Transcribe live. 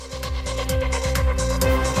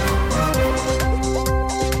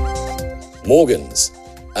Morgans,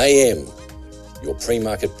 AM, your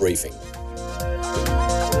pre-market briefing.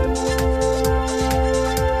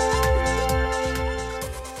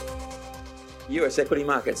 US equity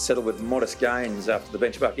markets settled with modest gains after the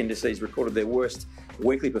benchmark indices recorded their worst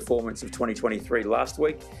weekly performance of 2023 last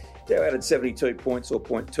week. Dow added 72 points or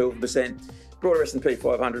 0.2%. Broader S&P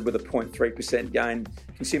 500 with a 0.3% gain.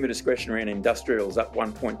 Consumer discretionary and industrials up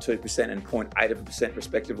 1.2% and 0.8%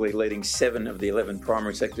 respectively, leading 7 of the 11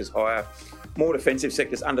 primary sectors higher. More defensive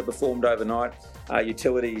sectors underperformed overnight.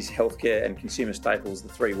 Utilities, healthcare and consumer staples, the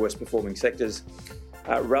 3 worst performing sectors.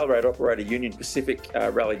 Railroad operator Union Pacific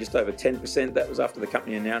rallied just over 10%. That was after the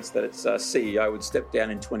company announced that its CEO would step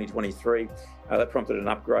down in 2023. That prompted an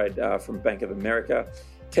upgrade from Bank of America.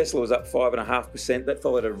 Tesla was up 5.5%. That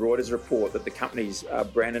followed a Reuters report that the company's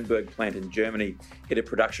Brandenburg plant in Germany hit a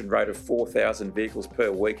production rate of 4,000 vehicles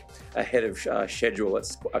per week ahead of schedule.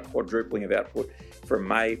 That's a quadrupling of output from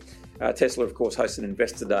May. Tesla, of course, hosted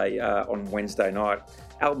Investor Day on Wednesday night.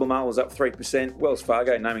 Albemarle was up 3%. Wells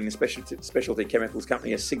Fargo naming the specialty chemicals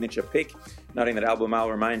company a signature pick, noting that Albemarle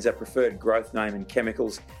remains our preferred growth name in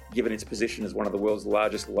chemicals, given its position as one of the world's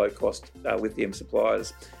largest low-cost lithium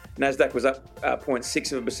suppliers. Nasdaq was up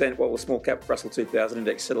 0.6%, while the small-cap Russell 2000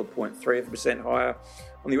 index settled 0.3% higher.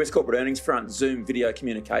 On the US corporate earnings front, Zoom Video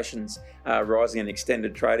Communications rising and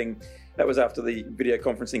extended trading. That was after the video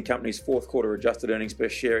conferencing company's fourth quarter adjusted earnings per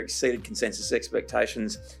share exceeded consensus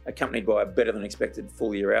expectations, accompanied by a better than expected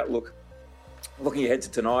full year outlook. Looking ahead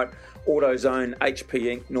to tonight, AutoZone, HP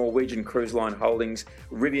Inc., Norwegian Cruise Line Holdings,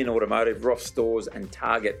 Rivian Automotive, Ross Stores and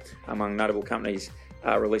Target among notable companies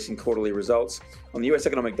releasing quarterly results. On the US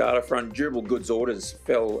economic data front, durable goods orders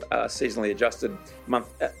fell at a seasonally adjusted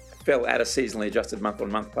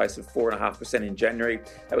month-on-month pace of 4.5% in January.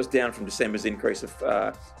 That was down from December's increase of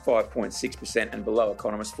 5.6% and below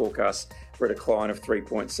economists' forecasts for a decline of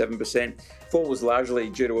 3.7%. Fall was largely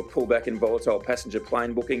due to a pullback in volatile passenger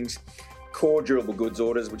plane bookings. Core durable goods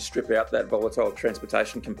orders, which strip out that volatile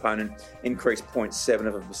transportation component, increased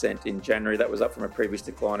 0.7% in January. That was up from a previous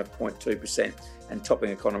decline of 0.2% and topping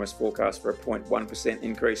economists' forecast for a 0.1%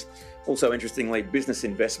 increase. Also interestingly, business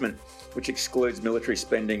investment, which excludes military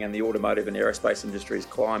spending and the automotive and aerospace industries,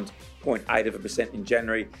 climbed 0.8% in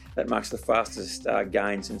January. That marks the fastest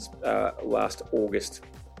gain since last August.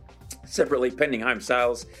 Separately, pending home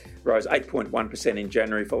sales rose 8.1% in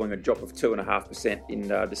January, following a drop of 2.5% in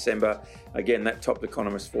December. Again, that topped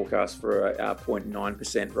economists' forecast for a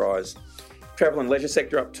 0.9% rise. Travel and leisure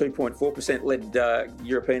sector up 2.4%, led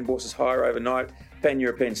European bourses higher overnight.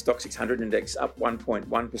 Pan-European Stock 600 index up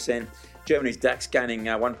 1.1%. Germany's DAX gaining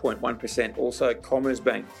 1.1%. Also,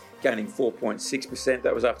 Commerzbank gaining 4.6%.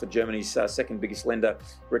 That was after Germany's second biggest lender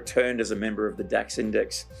returned as a member of the DAX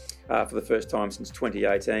index for the first time since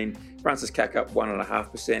 2018. France's CAC up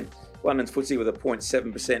 1.5%. London's FTSE with a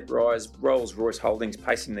 0.7% rise. Rolls-Royce Holdings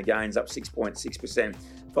pacing the gains up 6.6%,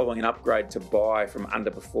 following an upgrade to buy from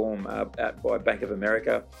underperform by Bank of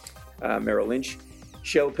America, Merrill Lynch.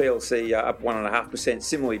 Shell plc up 1.5%,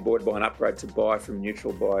 similarly buoyed by an upgrade to buy from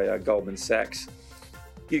neutral by Goldman Sachs.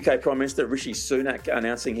 UK Prime Minister Rishi Sunak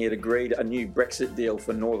announcing he had agreed a new Brexit deal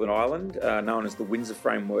for Northern Ireland, known as the Windsor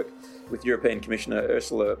Framework, with European Commissioner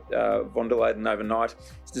Ursula von der Leyen overnight.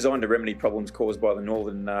 It's designed to remedy problems caused by the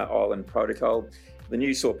Northern Ireland Protocol. The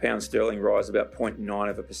news saw pound sterling rise about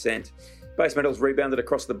 0.9%. Base metals rebounded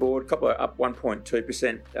across the board. Copper up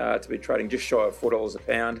 1.2% to be trading just shy of $4 a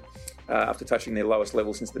pound after touching their lowest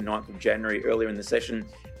level since the 9th of January earlier in the session.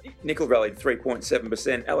 Nickel rallied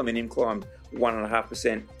 3.7%, aluminium climbed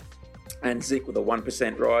 1.5%, and zinc with a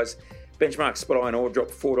 1% rise. Benchmark spot iron ore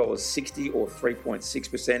dropped $4.60 or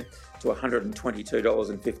 3.6% to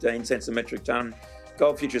 $122.15 a metric tonne.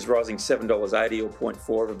 Gold futures rising $7.80 or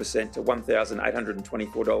 0.4% to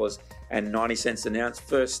 $1,824.90 an ounce.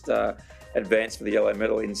 First advance for the yellow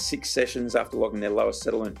metal in 6 sessions after logging their lowest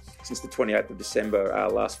settlement since the 28th of December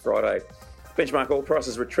last Friday. Benchmark oil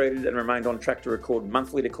prices retreated and remained on track to record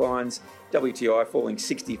monthly declines. WTI falling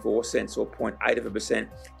 64 cents or 0.8%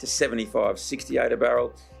 to $75.68 a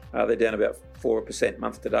barrel. They're down about 4%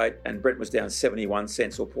 month to date, and Brent was down 71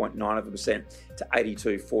 cents or 0.9% to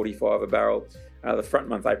 $82.45 a barrel. The front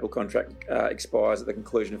month April contract expires at the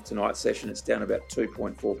conclusion of tonight's session. It's down about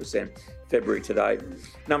 2.4% February to date.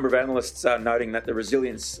 A number of analysts are noting that the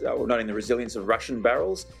resilience of Russian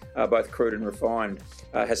barrels, both crude and refined,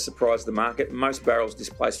 has surprised the market. Most barrels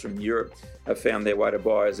displaced from Europe have found their way to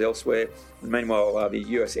buyers elsewhere. And meanwhile, the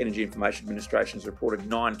US Energy Information Administration has reported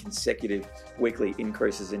 9 consecutive weekly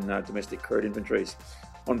increases in domestic crude inventories.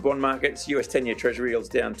 On bond markets, US 10-year Treasury yields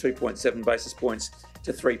down 2.7 basis points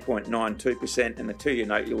to 3.92%, and the 2-year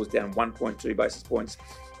note yield was down 1.2 basis points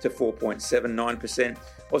to 4.79%.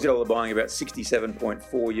 Aussie dollar buying about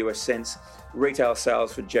 67.4 US cents. Retail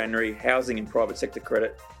sales for January, housing and private sector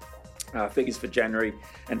credit figures for January,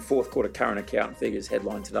 and fourth quarter current account figures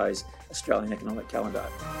headline today's Australian economic calendar.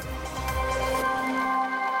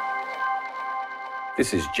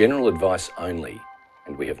 This is general advice only,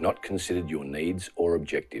 and we have not considered your needs or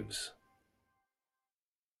objectives.